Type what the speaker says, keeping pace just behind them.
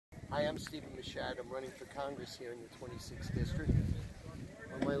Hi, I'm Stephen Machad. I'm running for Congress here in the 26th District.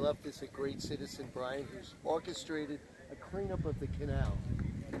 On my left is a great citizen, Brian, who's orchestrated a cleanup of the canal.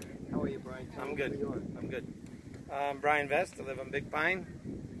 How are you, Brian? I'm good. I'm good. Brian Vest. I live on Big Pine.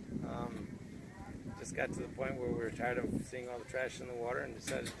 Just got to the point where we were tired of seeing all the trash in the water and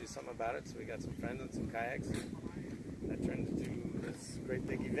decided to do something about it. So we got some friends and some kayaks. And that turned into this great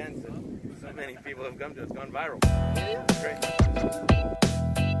big event that so many people have come to. It's gone viral. Yeah. It's great.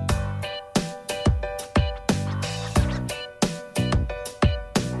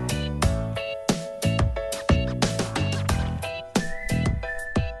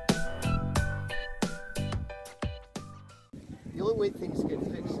 The only way things get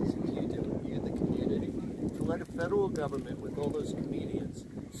fixed is if you do it, you, the community. To let a federal government with all those comedians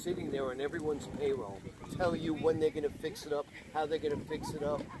sitting there on everyone's payroll tell you when they're going to fix it up, how they're going to fix it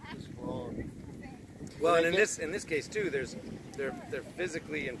up, is wrong. Well, and in this case too, there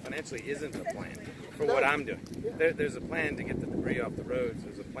physically and financially isn't a plan for what I'm doing. There's a plan to get the debris off the roads.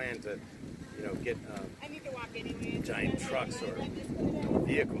 There's a plan to, get giant trucks or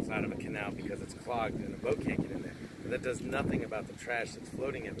vehicles out of a canal because it's clogged and a boat can't get in there. But that does nothing about the trash that's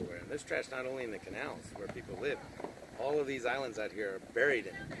floating everywhere. And there's trash not only in the canals where people live. All of these islands out here are buried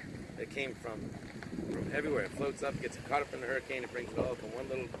in it. It came from everywhere. It floats up, gets caught up in the hurricane, it brings it all up in one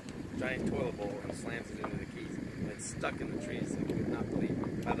little giant toilet bowl and slams it into the keys. And it's stuck in the trees. I could not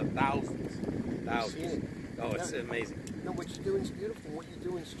believe. By the thousands. Thousands. Oh, it's amazing. No, what you're doing is beautiful. What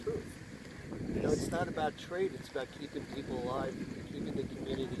you're doing is truth. It's not about trade. It's about keeping people alive, keeping the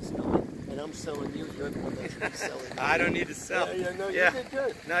communities going. And I'm selling you. You're the one that's selling me. I don't need to sell. No, you did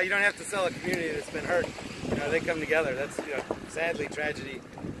good. No, you don't have to sell a community that's been hurt. They come together. That's sadly, tragedy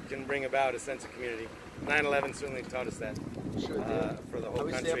can bring about a sense of community. 9/11 certainly taught us that. Sure did. For the whole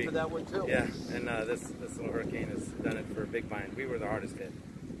country. I was there for that one too. Yeah, and this little hurricane has done it for Big Pine. We were the hardest hit.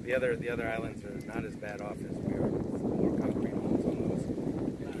 The other islands are not as bad off as we are. There's more concrete homes on those.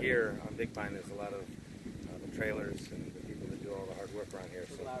 And here on Big Pine, there's a lot of the trailers and the people that do all the hard work around here.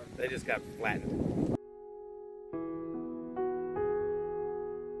 So they just got flattened.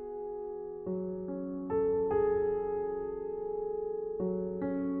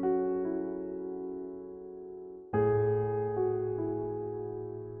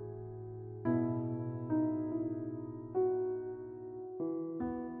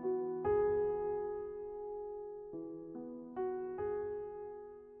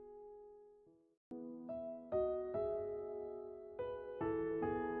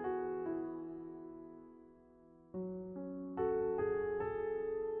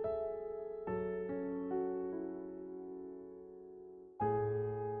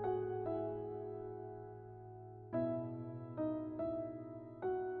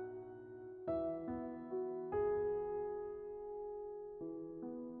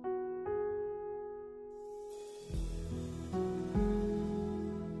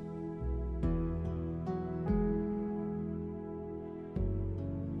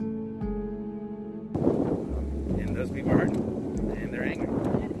 Those people are hurting, and they're angry,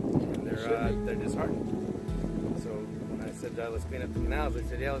 and they're disheartened. So when I said let's clean up the canals, they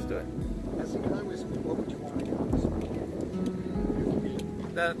said, yeah, let's do it. As a congressman, what would you try to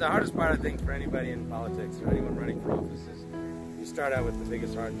do? The hardest part, I think, for anybody in politics or anyone running for office is you start out with the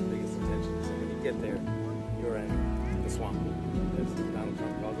biggest heart and the biggest intentions, and when you get there, you're in the swamp. As Donald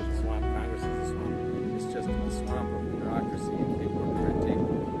Trump calls it, the swamp. Congress is the swamp. It's just a swamp of bureaucracy and paperwork and red tape.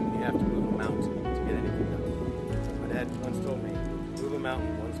 You have to move a mountain to get anything done. Dad once told me, move a mountain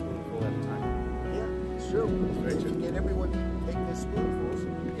one spoonful at a time. Yeah, it's true. It's very true. If you get everyone to take their spoonfuls,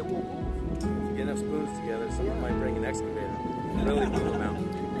 it will move. If you get enough spoons together, someone might bring an excavator and really move a mountain.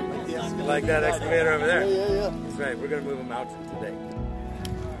 Like that excavator over there. Yeah. That's right, we're going to move a mountain today.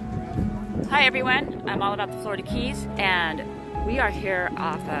 Hi everyone, I'm all about the Florida Keys, and we are here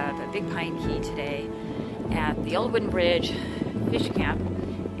off of the Big Pine Key today at the Old Wooden Bridge Fish Camp.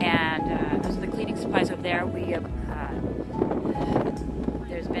 And those are the cleaning supplies over there. We have,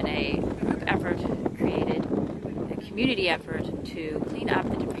 there's been a group effort created, a community effort to clean up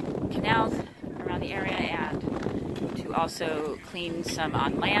the different canals around the area and to also clean some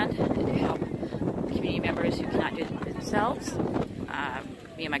on land to help community members who cannot do it themselves.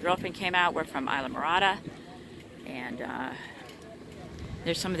 Me and my girlfriend came out. We're from Isla Morada, and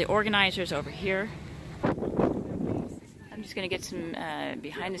there's some of the organizers over here. I'm just going to get some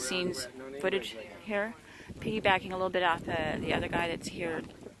behind-the-scenes footage here, piggybacking a little bit off the other guy that's here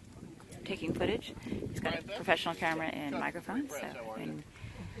taking footage. He's got a professional camera and microphone, so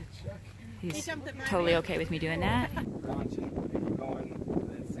he's totally okay with me doing that. Going to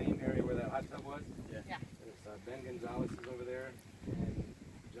that same area where that hot tub was. Yeah. There's Ben Gonzalez is over there, and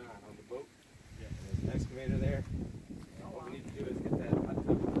John.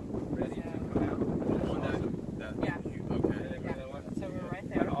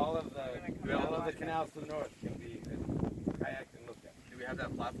 miles to the north can be kayaked and looked at. Do we have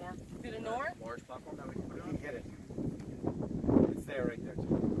that platform? To the north? Large platform that we can put it You on? can get it. It's there right there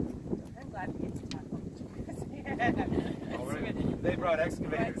too. I'm glad we get to talk about They brought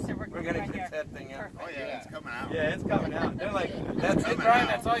excavators. Right, so we're We're gonna right get here. that thing out. Oh yeah, it's coming out. Yeah, it's coming out. They're like, that's it, Brian.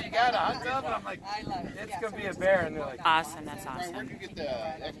 That's all you got, a hot tub? And I'm like, I love it. it's gonna be a bear. And they're like, Awesome, that's Brian, awesome. where'd you get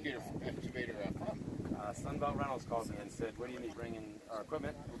the excavator from? Sunbelt Rentals called me and said, what do you need? Bring in our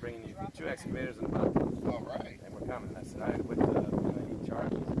equipment. We're bringing you 2 excavators and a bobcat. All right. And we're coming. I said, all right, what do I need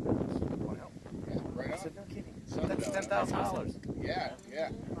charge? He said, want help? Yeah, right I on. said, no kidding. Sunbelt. That's $10,000. Yeah, yeah.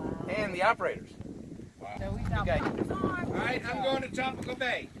 And the operators. Wow. So we You got guys. All right, I'm going to Tropical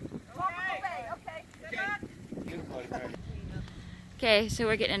Bay. Okay. Good luck. Okay, so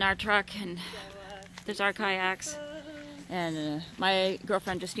we're getting in our truck, and there's our kayaks, and my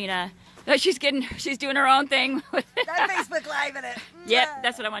girlfriend Justina, she's doing her own thing. I'm Facebook Live in it. Yep,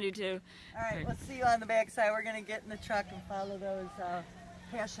 that's what I want to do too. All right, we'll see you on the backside. We're going to get in the truck and follow those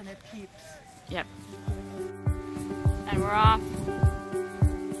passionate peeps. Yep. And we're off.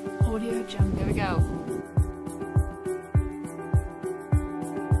 Audio jump. There we go.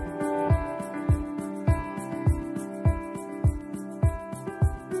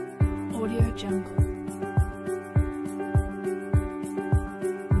 Audio Jungle.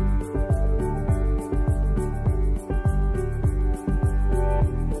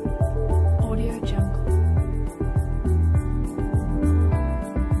 Audio Jungle.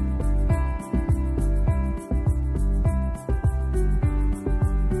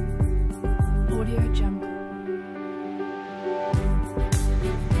 Audio Jungle.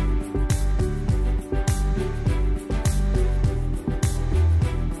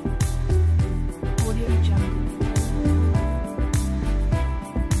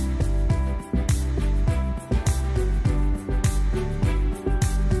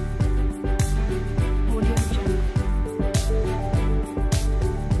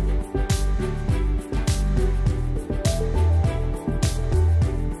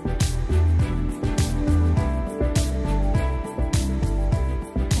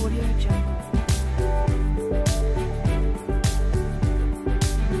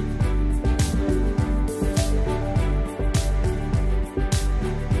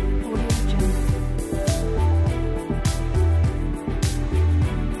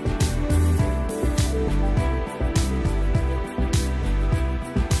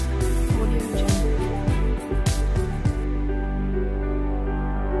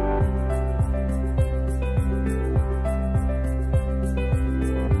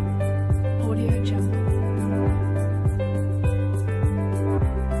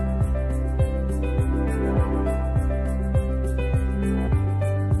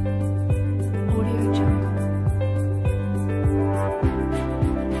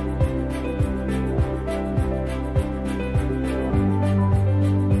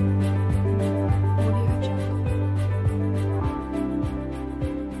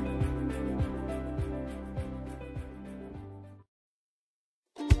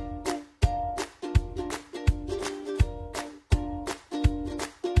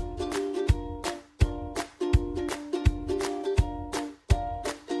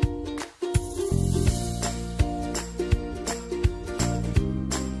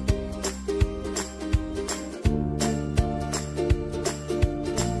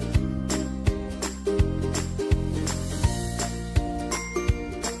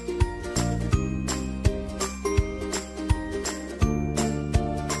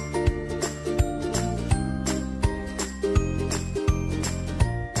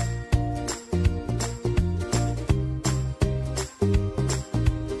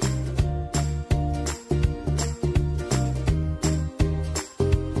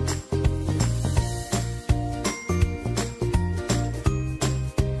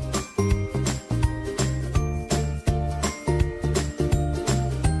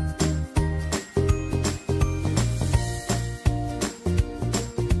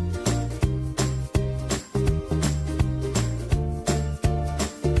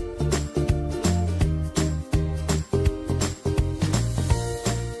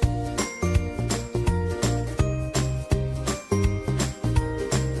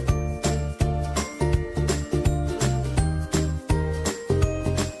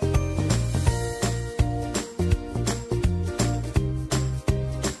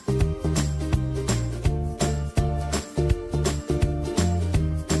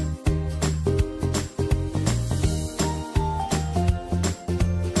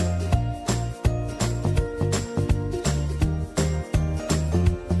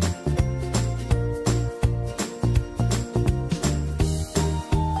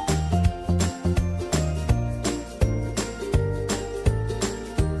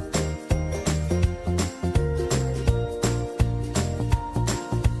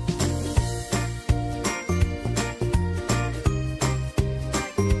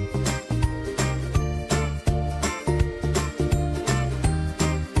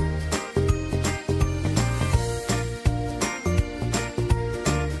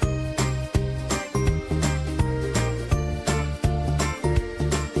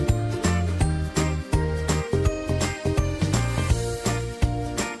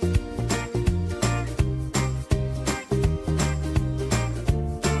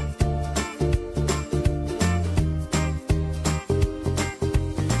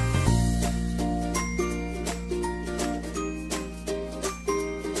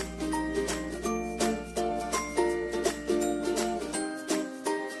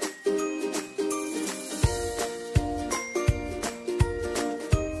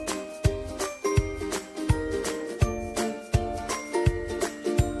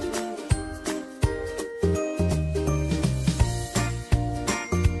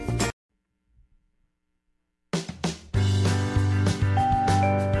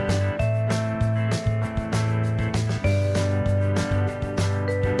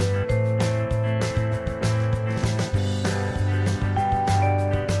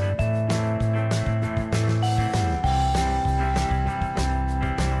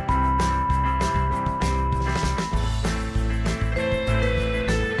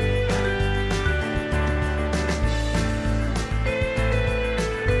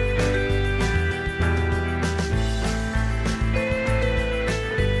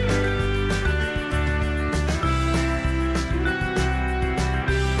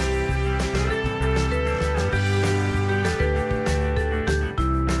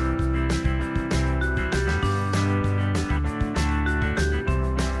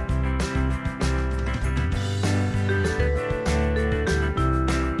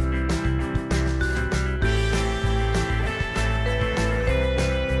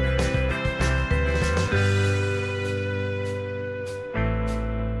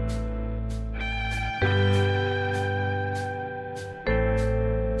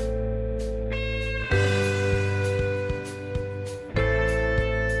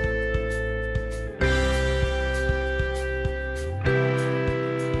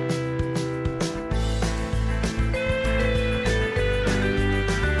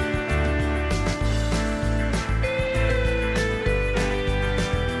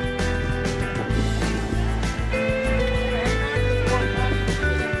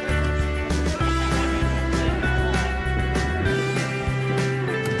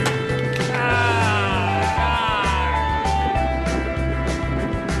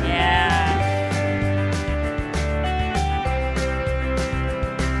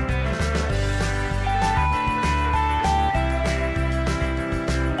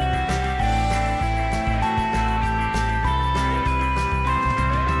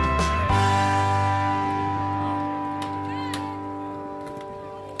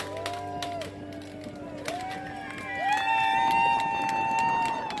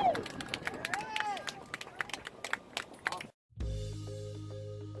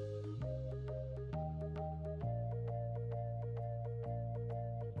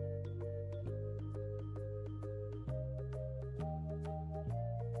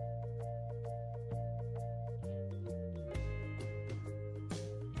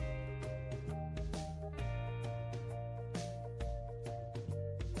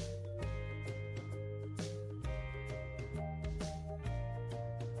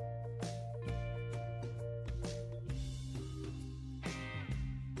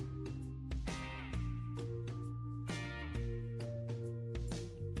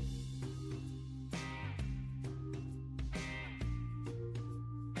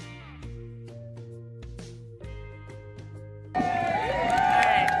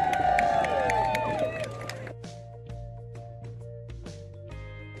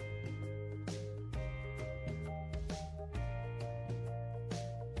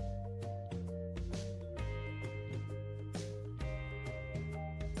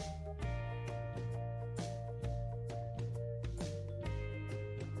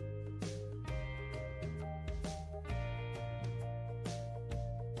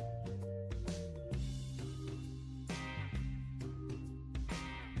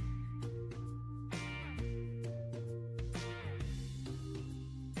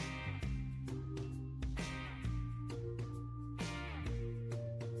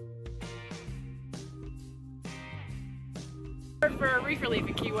 For Reef Relief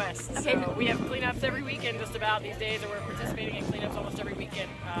in Key West. Okay. So we have cleanups every weekend just about these days, and we're participating in cleanups almost every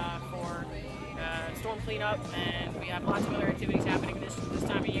weekend for storm cleanup, and we have lots of other activities happening this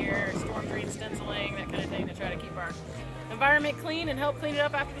time of year, storm drain stenciling, that kind of thing, to try to keep our environment clean and help clean it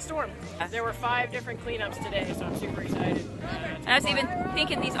up after the storm. There were 5 different cleanups today, so I'm super excited. And I was even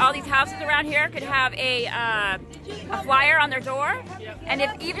thinking all these houses around here could have a flyer on their door, and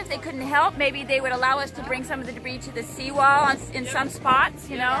even if they couldn't help, maybe they would allow us to bring some of the debris to the seawall in some spots,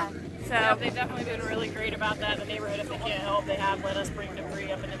 you know? So yeah, they've definitely been really great about that. The neighborhood, if they can't help, they have let us bring debris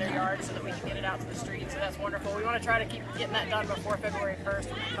up into their yard so that we can get it out to the street. So that's wonderful. We want to try to keep getting that done before February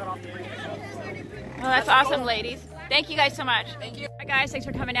 1st and cut off debris. well, that's awesome, ladies. Thank you guys so much. Thank you. Hi guys, thanks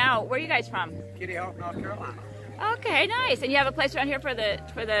for coming out. Where are you guys from? Kitty Hawk, North Carolina. Okay, nice. And you have a place around here for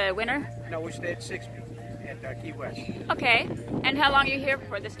the winter? No, we stay at 6 at Key West. Okay. And how long are you here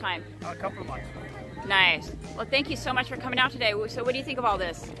for this time? A couple of months. Nice. Well, thank you so much for coming out today. So what do you think of all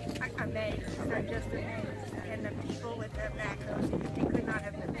this? Amazed. I'm just amazed. And the people with the Mangroves, they could not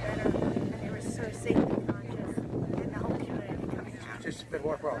have been better. And they were so safety conscious. And the whole community coming out. Just been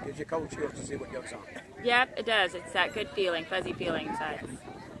worthwhile. Gives you cold chills to see what goes on. Yep, it does. It's that good feeling, fuzzy feeling inside.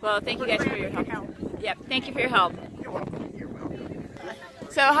 Well, thank you guys for your help. Yep, thank you for your help. You're welcome. You're welcome.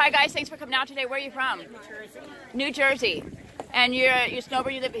 So, hi guys, thanks for coming out today. Where are you from? New Jersey. New Jersey. And you're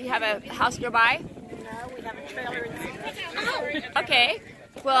snowboarder, you have a house nearby? No, we have a trailer in the city. Okay.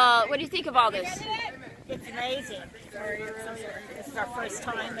 Well, what do you think of all this? It's amazing. This is our first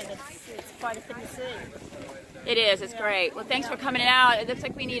time, and it's quite a thing to see. It is. It's great. Well, thanks for coming out. It looks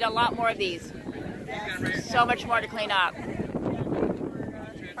like we need a lot more of these. So much more to clean up.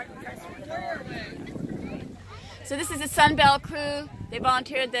 So this is the Sunbelt crew. They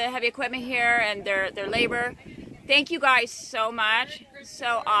volunteered the heavy equipment here and their labor. Thank you guys so much.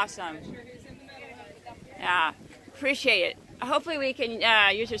 So awesome. Yeah, appreciate it. Hopefully we can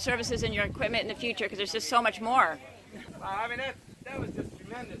use your services and your equipment in the future because there's just so much more. I mean, that was just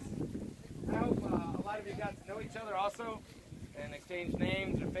tremendous. I hope a lot of you got to know each other also and exchange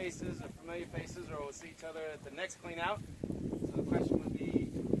names or faces or familiar faces, or we'll see each other at the next clean out. So the question would be,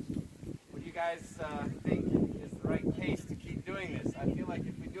 what do you guys think is the right case to keep doing this? I feel like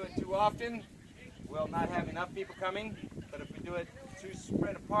if we do it too often, we'll not have enough people coming, but if we do it too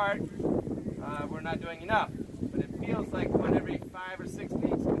spread apart, we're not doing enough. But it feels like one every 5 or 6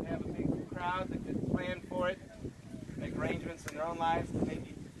 weeks we could have a big crowd that could plan for it, make arrangements in their own lives, to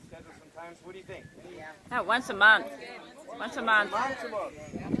maybe schedule some times. What do you think? Yeah, once a month. Once a month.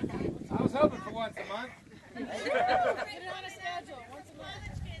 I was hoping for once a month. Get it on a schedule, once a month.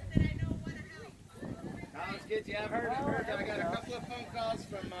 College kids, yeah, I've heard. I got a couple of phone calls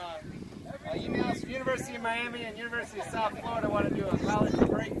from emails from University of Miami and University of South Florida. Want to do a college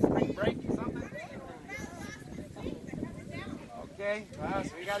spring break or something? Okay, wow,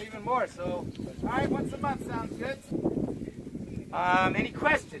 so we got even more. So, all right, once a month sounds good. Any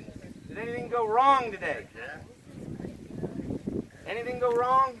questions? Did anything go wrong today? Anything go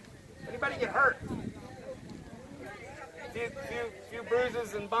wrong? Anybody get hurt? Few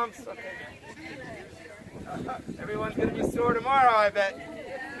bruises and bumps. Okay. Everyone's gonna be sore tomorrow, I bet.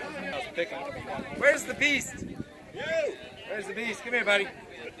 Where's the beast? Where's the beast? Come here, buddy.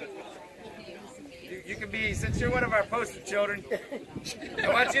 You can be, since you're one of our poster children, I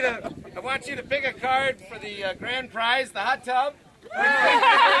want you to pick a card for the grand prize, the hot tub.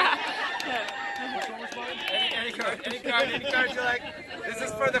 Any card you like. This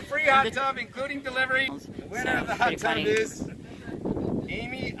is for the free hot tub, including delivery. The winner of the hot tub is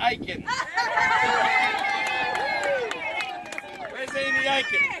Amy Eichen. Where's Amy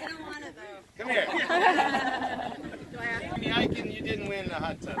Eichen? Come here. Amy Eichen, you didn't win the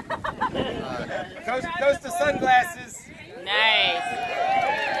hot tub. Coast to sunglasses. Nice.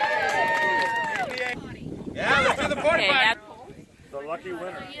 Yeah, let's do the porta potty. The lucky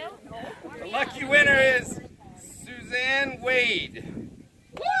winner. The lucky winner is Suzanne Wade.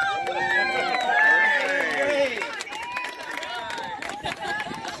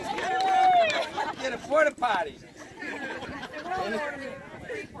 Get a porta potty.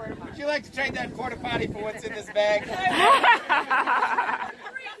 Would you like to trade that porta potty for what's in this bag?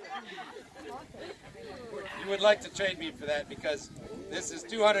 You would like to trade me for that because this is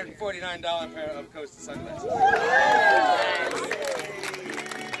 $249 pair of Costa sunglasses.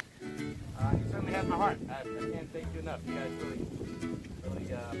 You certainly have my heart. I can't thank you enough. You guys really put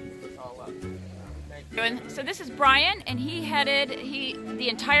it all up. Thank you. So this is Brian, and he headed the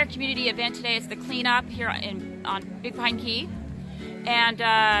entire community event today. It's the cleanup here on Big Pine Key. And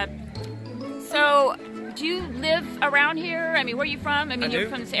so, do you live around here? I mean, where are you from? I mean, you're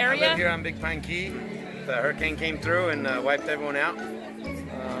from this area? I live here on Big Pine Key. the hurricane came through and wiped everyone out.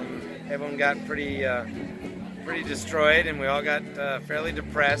 Everyone got pretty destroyed, and we all got fairly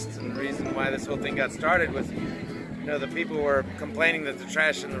depressed. And the reason why this whole thing got started was, you know, the people were complaining that the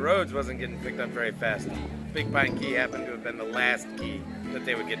trash in the roads wasn't getting picked up very fast. Big Pine Key happened to have been the last key that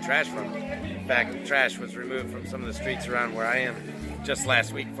they would get trash from. In fact, the trash was removed from some of the streets around where I am just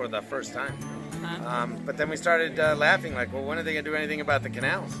last week for the first time. But then we started laughing, like, well, when are they going to do anything about the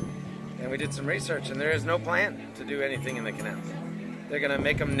canals? And we did some research, and there is no plan to do anything in the canals. They're going to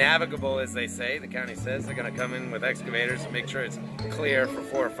make them navigable, as they say. The county says they're going to come in with excavators and make sure it's clear for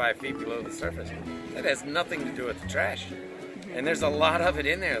 4 or 5 feet below the surface. That has nothing to do with the trash. And there's a lot of it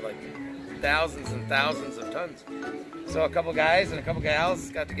in there, like thousands and thousands of tons. So a couple guys and a couple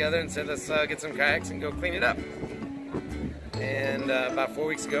gals got together and said, let's get some kayaks and go clean it up. And about 4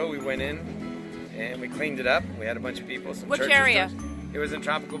 weeks ago, we went in and we cleaned it up. We had a bunch of people. Some Which churches area? It was in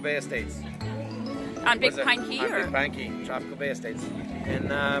Tropical Bay Estates. On Big Pine Key? On Big Pine Key, Tropical Bay Estates.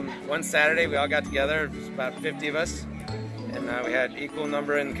 And one Saturday, we all got together, it was about 50 of us. And we had equal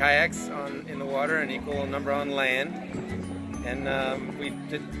number in kayaks in the water and equal number on land. And we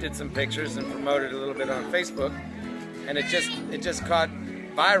did some pictures and promoted a little bit on Facebook. And it just caught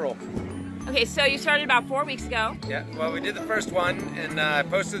viral. Okay, so you started about 4 weeks ago. Yeah, well, we did the first one, and I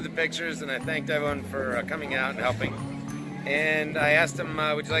posted the pictures, and I thanked everyone for coming out and helping. And I asked them,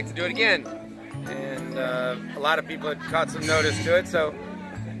 would you like to do it again? And a lot of people had caught some notice to it, so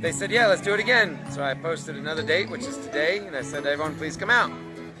they said, yeah, let's do it again. So I posted another date, which is today, and I said, everyone please come out.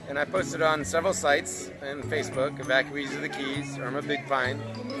 And I posted on several sites and Facebook, Evacuees of the Keys, Irma Big Pine,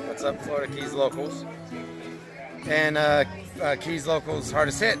 What's Up Florida Keys Locals, and Keys Locals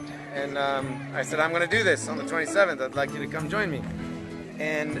Hardest Hit. And I said, I'm going to do this on the 27th. I'd like you to come join me.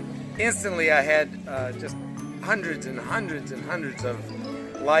 And instantly I had just hundreds and hundreds and hundreds of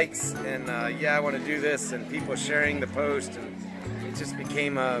likes and yeah, I want to do this, and people sharing the post, and it just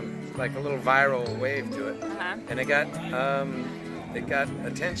became like a little viral wave to it. And it got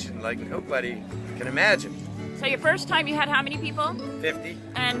attention like nobody can imagine. So your first time you had how many people? 50.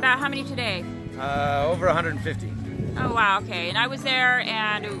 And about how many today? Over 150. Oh wow, okay. And I was there,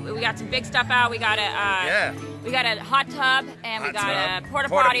 and we got some big stuff out. We got a we got a hot tub, and we got a porta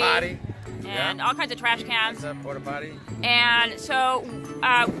potty. And all kinds of trash cans. Porta potty. And so,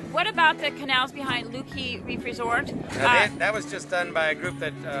 what about the canals behind Lukey Reef Resort? That was just done by a group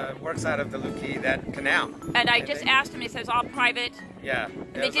that works out of the Lukey, that canal. And I just asked them, they said it's all private. Yeah.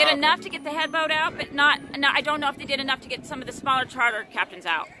 They did enough to get the headboat out, but not, I don't know if they did enough to get some of the smaller charter captains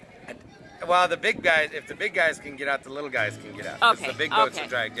out. Well, the big guys, if the big guys can get out, the little guys can get out. Okay. The big boats are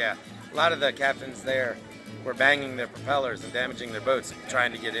dragged, yeah. A lot of the captains there were banging their propellers and damaging their boats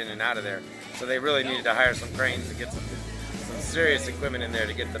trying to get in and out of there. So they really needed to hire some cranes to get some serious equipment in there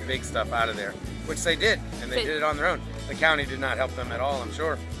to get the big stuff out of there, which they did, and they did it on their own. The county did not help them at all, I'm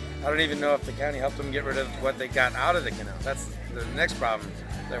sure. I don't even know if the county helped them get rid of what they got out of the canal. That's the next problem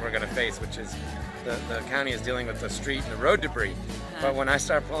that we're going to face, which is the county is dealing with the street and the road debris. But when I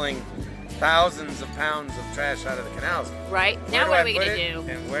start pulling thousands of pounds of trash out of the canals. Right. Now what are we going to do?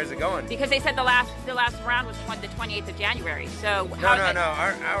 And where's it going? Because they said the last round was the 28th of January. So no.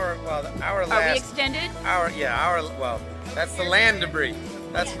 Our last. Are we extended? Well, that's the land debris.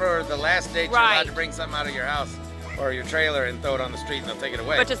 That's for the last date you're allowed to bring something out of your house or your trailer and throw it on the street and they'll take it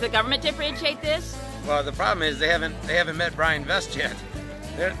away. But does the government differentiate this? Well, the problem is they haven't met Brian Vest yet.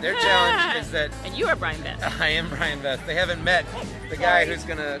 Their challenge is that. And you are Brian Vest. I am Brian Vest. They haven't met the guy who's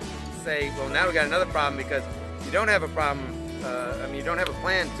going to say, well, now we got another problem because you don't have a problem. You don't have a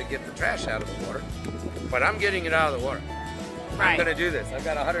plan to get the trash out of the water, but I'm getting it out of the water. I'm going to do this. I've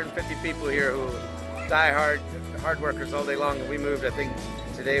got 150 people here who die hard workers all day long, and we moved, I think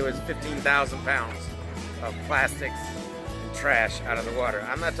today was 15,000 pounds of plastics and trash out of the water.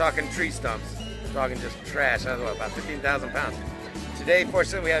 I'm not talking tree stumps. I'm talking just trash out of the water, about 15,000 pounds. Today,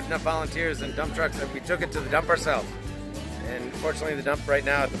 fortunately, we had enough volunteers and dump trucks that we took it to the dump ourselves. And fortunately, the dump right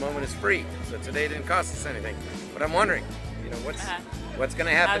now at the moment is free. So today didn't cost us anything. But I'm wondering, what's going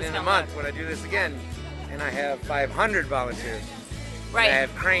to happen in a month when I do this again? And I have 500 volunteers. Right. And I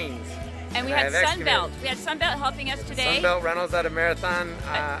have cranes. And we had Sunbelt. We had Sunbelt helping us today. Sunbelt Reynolds out of Marathon.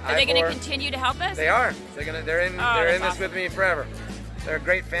 Are they going to continue to help us? They are. They're in this with me forever. They're a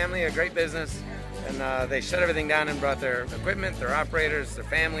great family, a great business, and they shut everything down and brought their equipment, their operators, their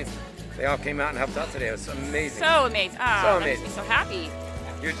families. They all came out and helped out today. It was amazing. So amazing. Oh, so amazing. That makes me so happy.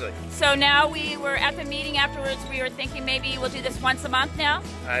 Hugely. So now we were at the meeting afterwards. We were thinking maybe we'll do this once a month now.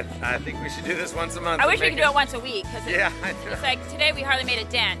 I think we should do this once a month. I wish we could do it once a week. Yeah, it's like today we hardly made a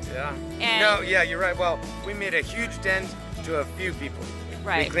dent. Yeah. Yeah, you're right. Well, we made a huge dent to a few people.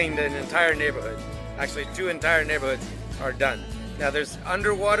 Right. We cleaned an entire neighborhood Actually, 2 entire neighborhoods are done. Now there's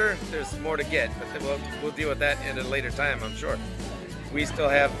underwater, there's more to get, but we'll deal with that at a later time, I'm sure. We still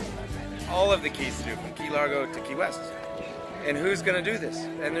have all of the keys to do, from Key Largo to Key West. And who's going to do this?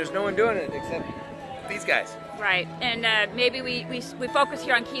 And there's no one doing it except these guys. Right, and maybe we focus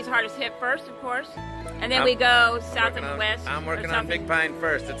here on Keys hardest hit first, of course, and then we go south and west. I'm working on Big Pine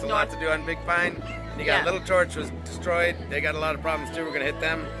first. It's a lot to do on Big Pine. You got Little Torch was destroyed. They got a lot of problems too. We're going to hit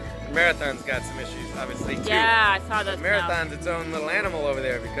them. Marathon's got some issues, obviously, too. Yeah, I saw those. Marathon's its own little animal over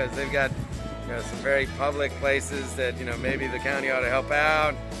there because they've got some very public places that maybe the county ought to help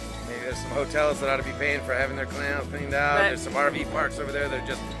out. Maybe there's some hotels that ought to be paying for having their canals cleaned out. There's some RV parks over there. They're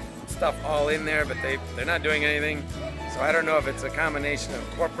just stuff all in there, but they're not doing anything. So I don't know if it's a combination of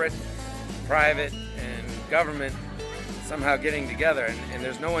corporate, private, and government somehow getting together. And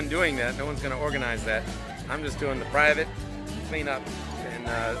there's no one doing that. No one's going to organize that. I'm just doing the private cleanup. And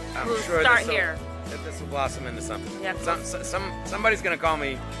I'm sure this will blossom into something. Yep. Somebody's going to call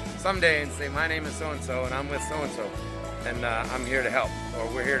me someday and say, my name is so-and-so, and I'm with so-and-so, and I'm here to help, or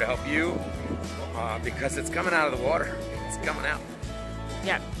we're here to help you, because it's coming out of the water. It's coming out.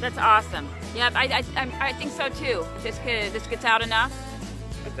 Yeah, that's awesome. Yeah, I think so too. If this gets out enough,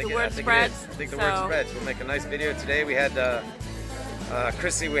 the word spreads. I think the word spreads. We'll make a nice video today. We had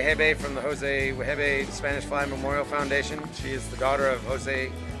Chrissy Wehebe from the Jose Wehebe Spanish Fly Memorial Foundation. She is the daughter of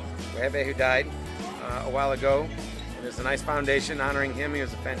Jose Wehebe, who died a while ago. And there's a nice foundation honoring him. He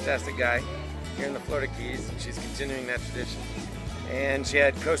was a fantastic guy here in the Florida Keys, and she's continuing that tradition. And she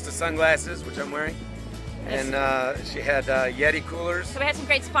had Costa sunglasses, which I'm wearing. And she had Yeti coolers. So we had some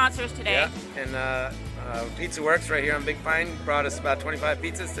great sponsors today. Yeah, and Pizza Works right here on Big Pine brought us about 25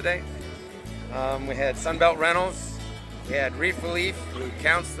 pizzas today. We had Sunbelt Rentals. We had Reef Relief, who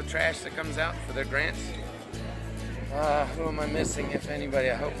counts the trash that comes out for their grants. Who am I missing, if anybody?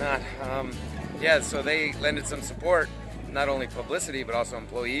 I hope not. Yeah, so they lended some support, not only publicity, but also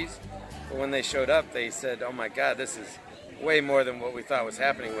employees. But when they showed up, they said, oh my God, this is way more than what we thought was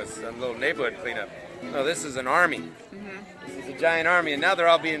happening with some little neighborhood cleanup. No, this is an army. This is a giant army, and now they're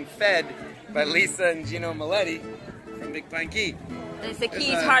all being fed by Lisa and Gino Maletti from Big Pine Key. It's the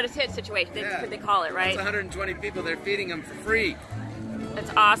Keys hardest hit situation, that's what they call it, right? It's 120 people, they're feeding them for free.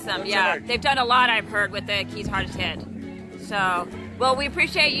 That's awesome, They've done a lot, I've heard, with the Keys hardest hit. So, well, we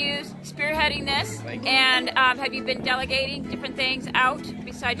appreciate you spearheading this. Thank you. And have you been delegating different things out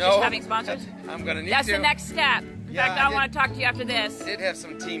besides just having sponsors? I'm going to need That's to. the next step. In fact, I want to talk to you after this. I did have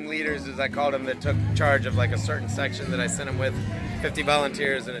some team leaders, as I called them, that took charge of like a certain section that I sent them with, 50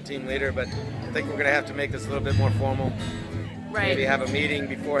 volunteers and a team leader, but I think we're going to have to make this a little bit more formal. Right. Maybe have a meeting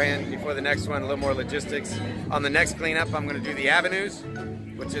beforehand, before the next one, a little more logistics. On the next cleanup, I'm going to do the avenues,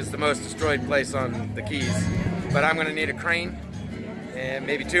 which is the most destroyed place on the Keys. But I'm going to need a crane, and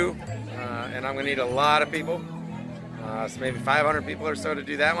maybe 2, and I'm going to need a lot of people, so maybe 500 people or so to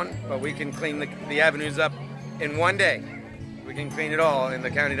do that one. But we can clean the avenues up in one day. We can clean it all, and the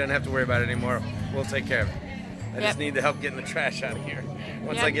county doesn't have to worry about it anymore. We'll take care of it. I just need the help getting the trash out of here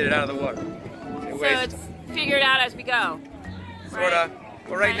once I get it out of the water. So it's figured out as we go. Sorta.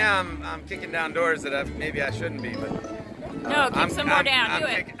 Well, right now I'm kicking down doors that maybe I shouldn't be, but no, kick some more down. Do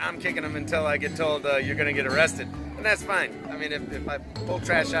it. I'm kicking them until I get told you're going to get arrested, and that's fine. I mean, if I pull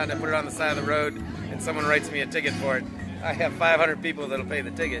trash out and I put it on the side of the road, and someone writes me a ticket for it, I have 500 people that'll pay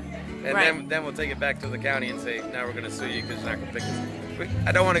the ticket, and then we'll take it back to the county and say, now we're going to sue you because you're not going to pick this.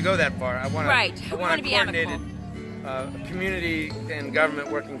 I don't want to go that far. I want a coordinated community and government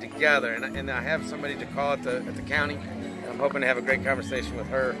working together, and I have somebody to call at the county. I'm hoping to have a great conversation with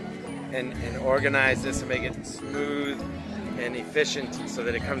her and organize this and make it smooth and efficient so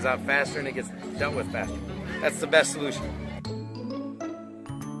that it comes out faster and it gets dealt with faster. That's the best solution.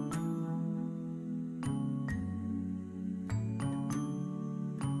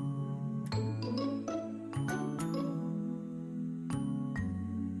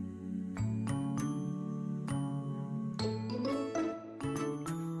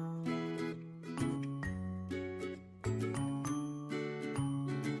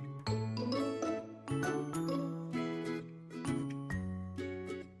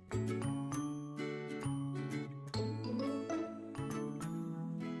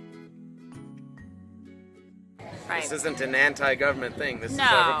 This isn't an anti-government thing. This is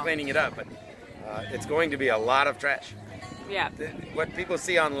we're cleaning it up, but it's going to be a lot of trash. Yeah. What people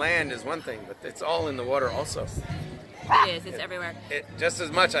see on land is one thing, but it's all in the water also. It is. It's everywhere. Just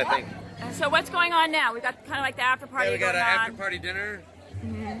as much, I think. So what's going on now? We've got kind of like the after party. Yeah, we got an after party dinner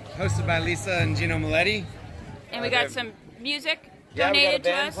hosted by Lisa and Gino Maletti. And we got some music. Yeah, we got a donated to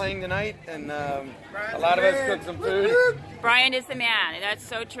band us. playing tonight, and a lot of us cooked some food. Brian is the man. That's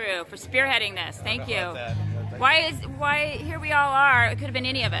so true for spearheading this. Thank you. About that. Why here we all are? It could have been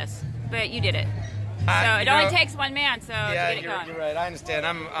any of us, but you did it. So it only takes one man. So Yeah, to get it going. you're right. I understand.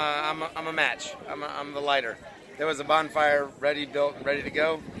 I'm a match. I'm the lighter. There was a bonfire ready, built, and ready to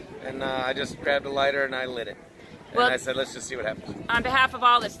go, and I just grabbed a lighter and I lit it. And Well, I said, let's just see what happens. On behalf of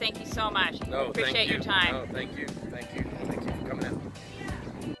all of us, thank you so much. No, Appreciate thank you. your time. No, thank you. Thank you. Thank you for coming out.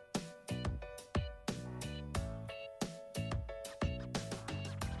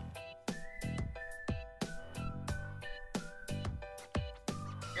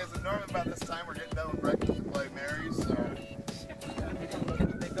 Guys, it's normally about this time we're getting done with breakfast and Bloody Marys, so.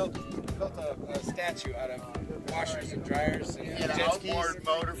 They built a statue out of washers and dryers and An jet skis. outboard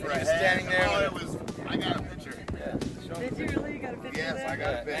motor for a He was head. standing there Oh, with it was. I got a picture. Did you really? You got a picture Yes, of that? I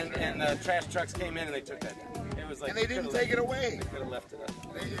got a picture. And the trash trucks came in and they took that. It was like And they didn't take it away. They could have left it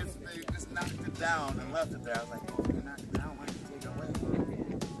up. They just knocked it down and left it there. I was like, oh, they knocked it down. Why didn't you take it away?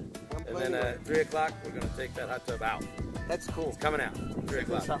 And then at 3 o'clock, we're going to take that hot tub out. That's cool. It's coming out. 3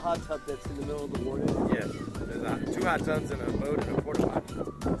 o'clock. It's a hot tub that's in the middle of the water. Yes. There's 2 hot tubs and a boat and a porta potty.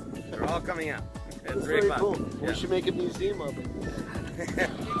 They're all coming out at That's 3 very o'clock. cool. Yeah. We should make a museum of it.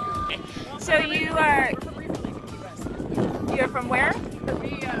 So you're from where?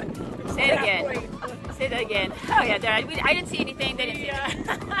 Say it again. Say that again. Oh yeah, there. I didn't see anything. They didn't see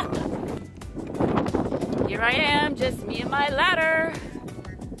anything. Here I am, just me and my ladder.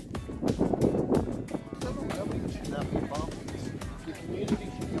 Federal government should not be involved in this. The community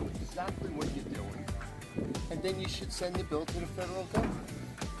should know exactly what you're doing. And then you should send the bill to the federal government.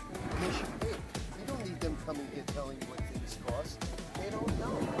 And they should pay it. You don't need them coming here telling you what things cost. They don't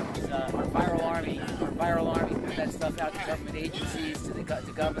know. Our viral army put that stuff out to government agencies, to the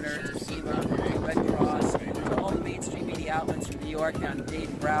governor, to FEMA, to Red Cross, to all the mainstream media outlets from New York down to Dade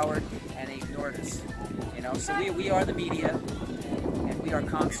and Broward, and they ignored us. You know, so we are the media, and we are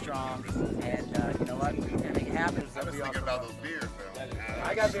Comstrong, and you know what? Anything happens, I was thinking about those beers, though.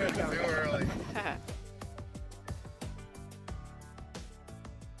 I got beers. Too early.